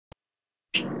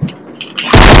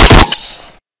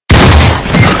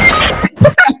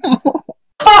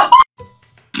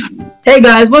Hey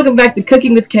guys, welcome back to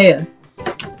Cooking with Leekea.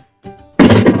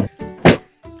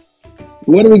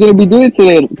 What are we gonna be doing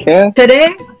today, Leekea?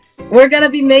 Today, we're gonna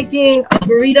be making a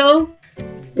burrito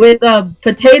with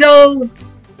potato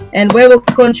and huevo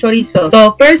con chorizo.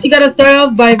 So first, you gotta start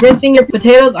off by rinsing your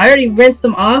potatoes. I already rinsed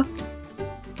them off,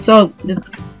 so just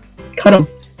cut them.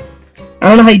 I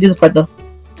don't know how you do this part though.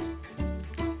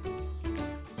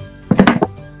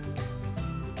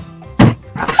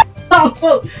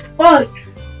 Oh, fuck.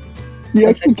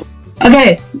 Yes.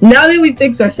 Okay, now that we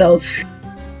fix ourselves.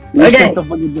 Okay. So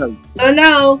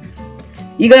now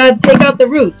you gotta take out the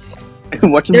roots.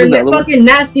 They're fucking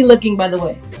nasty looking, by the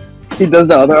way. He does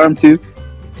the other arm too.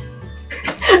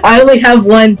 I only have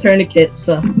one tourniquet,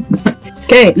 so.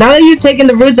 Okay, now that you've taken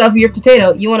the roots off of your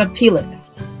potato, you want to peel it.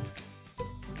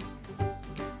 I'm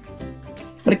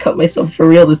gonna cut myself for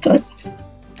real this time.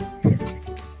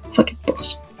 Fucking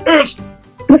bullshit.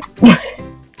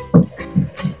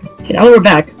 Okay, now we're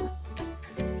back.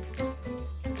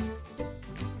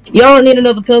 Y'all don't need to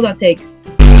know the pills I take.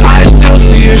 I still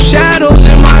see your shadows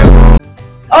in my room.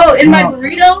 Oh, in my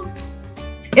burrito?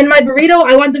 In my burrito,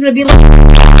 I want them to be like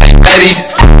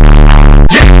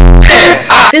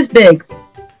this big.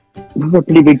 Those are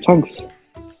pretty big chunks.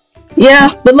 Yeah,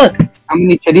 but look. How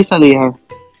many chorizo do you have?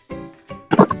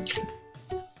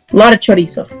 A lot of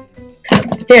chorizo.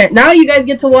 Here, now you guys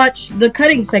get to watch the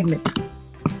cutting segment.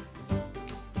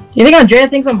 You think Andrea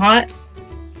thinks I'm hot?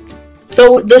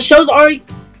 So the show's already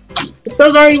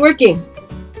working.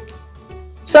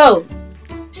 So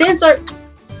since our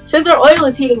oil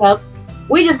is heating up,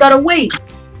 we just gotta wait.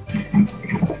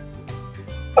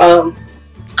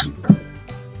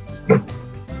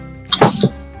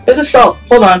 There's a salt.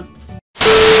 Hold on.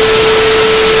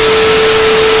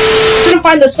 Couldn't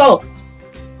find the salt.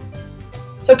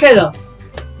 It's okay though.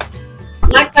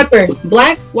 Black pepper.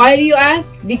 Black? Why do you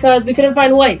ask? Because we couldn't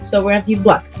find white, so we're gonna have to use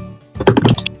black.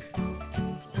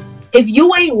 If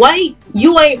you ain't white,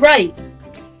 you ain't right.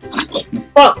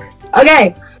 Fuck.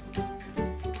 Okay.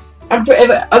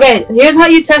 Okay, here's how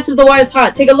you test if the water's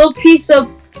hot. Take a little piece of...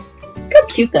 Look how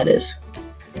cute that is.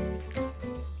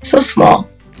 So small.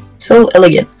 So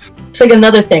elegant. It's like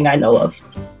another thing I know of.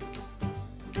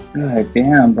 God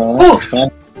damn, bro.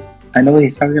 I know what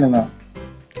he's talking about.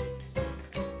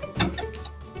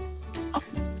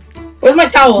 Where's my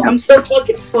towel? I'm so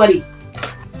fucking sweaty.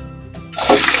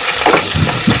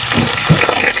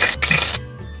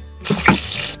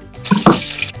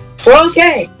 We're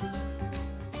okay.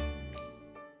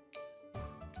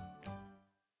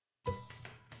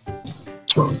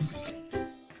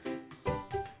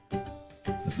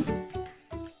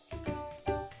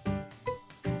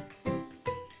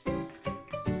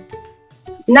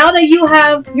 Now that you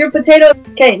have your potato,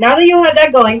 okay, now that you have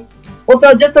that going, we'll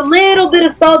throw just a little bit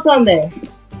of salt on there.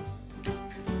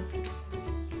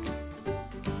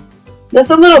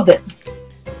 Just a little bit.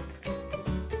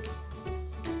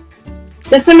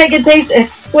 Just to make it taste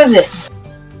exquisite.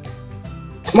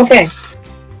 Okay.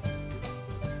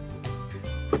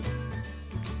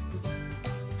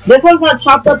 This one's not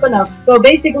chopped up enough. So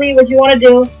basically what you want to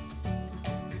do,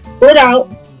 pull it out,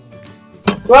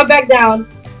 throw it back down.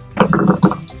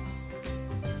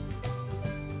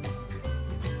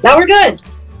 Now we're good.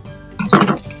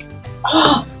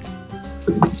 I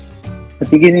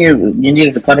think you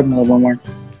needed to cut him a little bit more.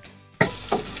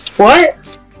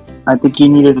 What? I think you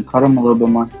needed to cut him a little bit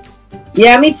more.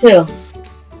 Yeah, me too.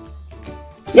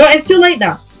 Yo, it's too late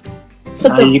now.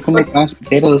 You can make mashed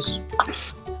potatoes.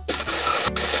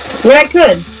 Well, I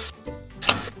could.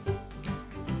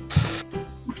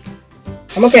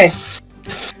 I'm okay.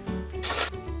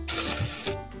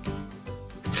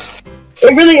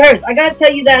 It really hurts. I gotta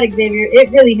tell you that, Xavier. It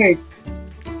really hurts.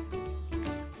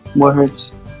 What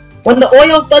hurts? When the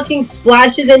oil fucking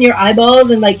splashes in your eyeballs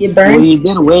and like it burns. Well, you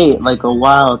did wait like a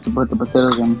while to put the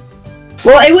potatoes in.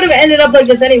 Well, it would have ended up like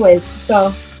this anyways,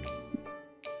 so.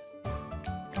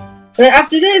 But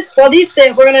after this, while these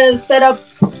sit, we're gonna set up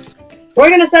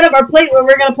our plate where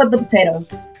we're gonna put the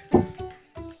potatoes.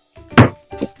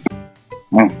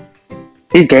 Oh.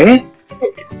 He's gay?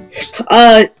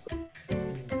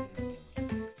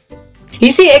 You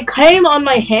see, it came on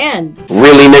my hand.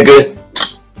 Really, nigga?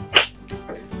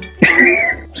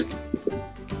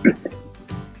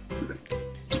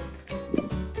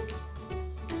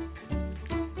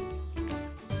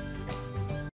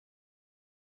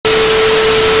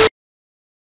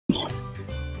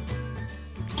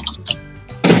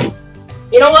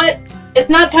 You know what? It's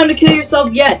not time to kill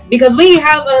yourself yet, because we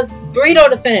have a burrito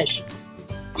to finish.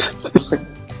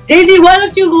 Daisy, why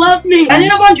don't you love me? I didn't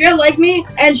know if Andrea liked me,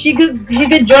 and she could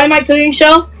join my cooking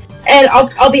show, and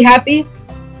I'll be happy.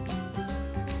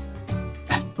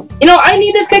 You know, I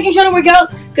need this cooking show to work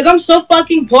out because I'm so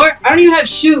fucking poor. I don't even have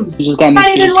shoes. You just I'm got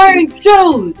not even wearing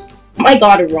shoes. Oh my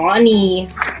god, Ronnie.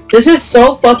 This is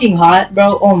so fucking hot,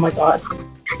 bro. Oh my god.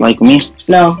 Like me?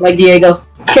 No, like Diego.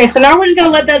 Okay, so now we're just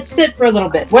gonna let that sit for a little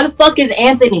bit. Where the fuck is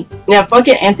Anthony? Yeah, fuck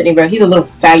it, Anthony, bro. He's a little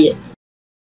faggot.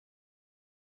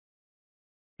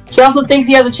 He also thinks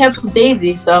he has a chance with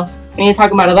Daisy, so we ain't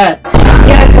talking about that.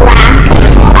 You're black,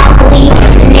 ugly,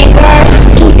 nigger,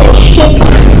 piece of shit,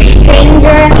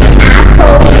 stranger,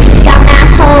 asshole, dumb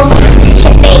asshole,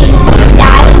 shitface,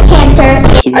 die of cancer.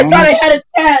 I thought I had a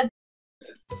dad.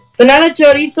 So now that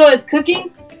chorizo is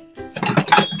cooking,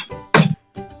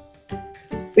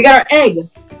 we got our egg.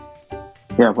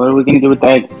 Yeah, what are we gonna do with the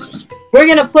egg? We're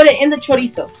gonna put it in the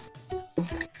chorizo.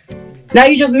 Now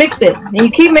you just mix it, and you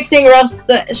keep mixing, or else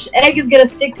the egg is gonna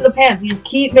stick to the pan. So you just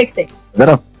keep mixing. Is that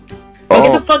a... Oh,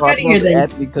 get the fuck out of here, then.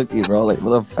 Anthony cookie, bro. Like,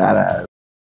 what a fat ass.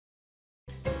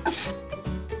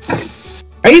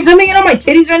 Are you zooming in on my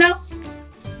titties right now?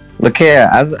 Leekea,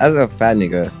 as a fat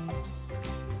nigga,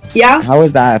 Yeah. how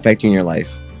is that affecting your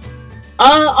life?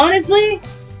 Honestly,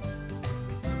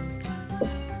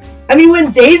 I mean,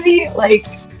 when Daisy, like,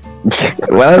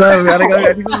 What is that? We gotta go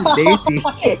Daisy.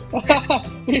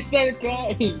 He started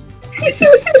crying.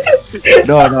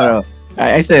 No.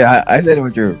 I said it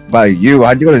with your about you.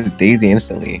 How'd you go to Daisy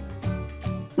instantly?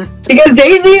 because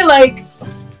Daisy, like,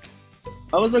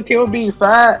 I was okay with being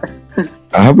fat.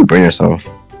 I hope you burn yourself.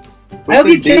 I hope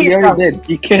you kill yourself.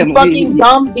 You can't You fucking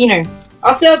dumb beaner.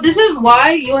 Also, this is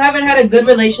why you haven't had a good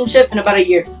relationship in about a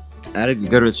year. I had a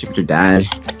good relationship with your dad.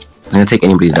 I'm gonna take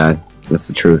anybody's dad. That's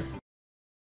the truth.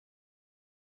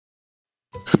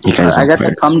 You guys I got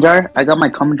the cum jar. I got my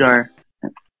cum jar.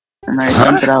 And I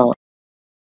dumped it out.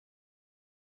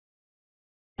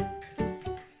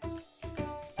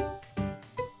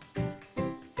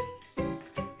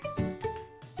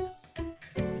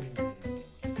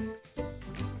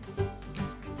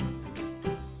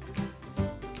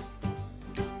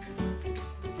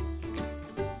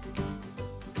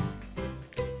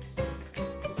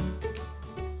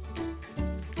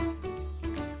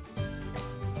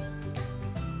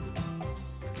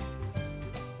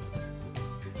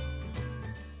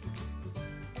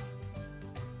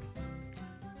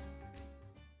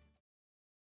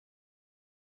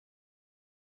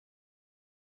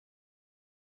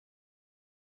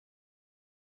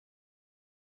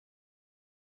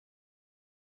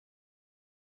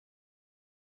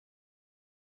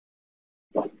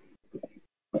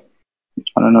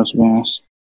 I don't know, to be honest.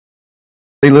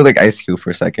 They looked like Ice Cube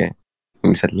for a second.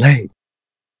 And he said, "Lay."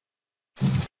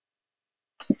 And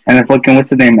then fucking, what's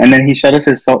the name? And then he showed us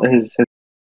his God,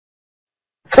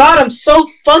 I'm so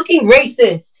fucking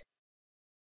racist.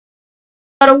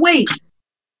 Gotta wait.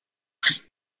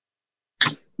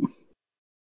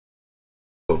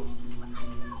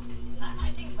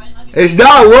 It's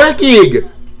not working!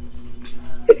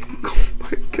 Oh my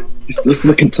god. He's still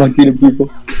fucking talking to people.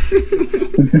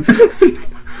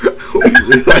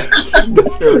 He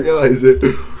doesn't realize it.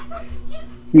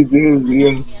 He's doing his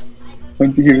video.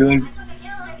 Once he realizes.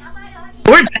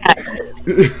 We're back.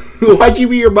 Why'd you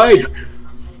mute your mic?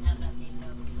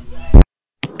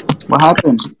 What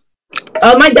happened?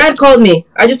 My dad called me.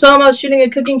 I just told him I was shooting a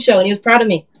cooking show, and he was proud of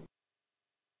me.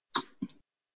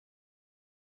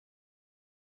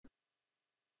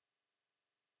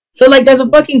 So, like, there's a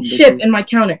fucking chip in my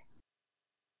counter.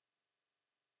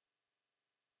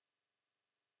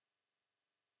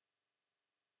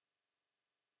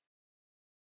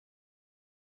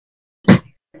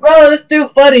 Bro, that's too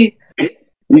funny.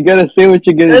 You gotta say what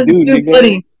you're gonna That's do. too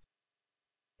funny.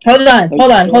 Hold on.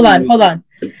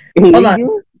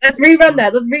 Let's rerun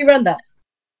that.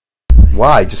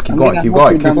 Why? Just keep going. Keep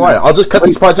going. I'll just cut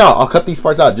these parts out.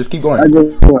 Just keep going.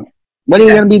 What are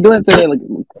you gonna be doing today? Like,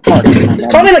 Just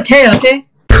call me Leekea, okay?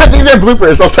 These are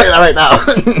bloopers. I'll tell you that right now.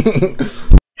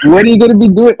 what are you gonna be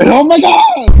doing? Oh my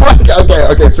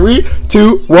god! Okay. 3,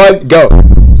 2, 1, go.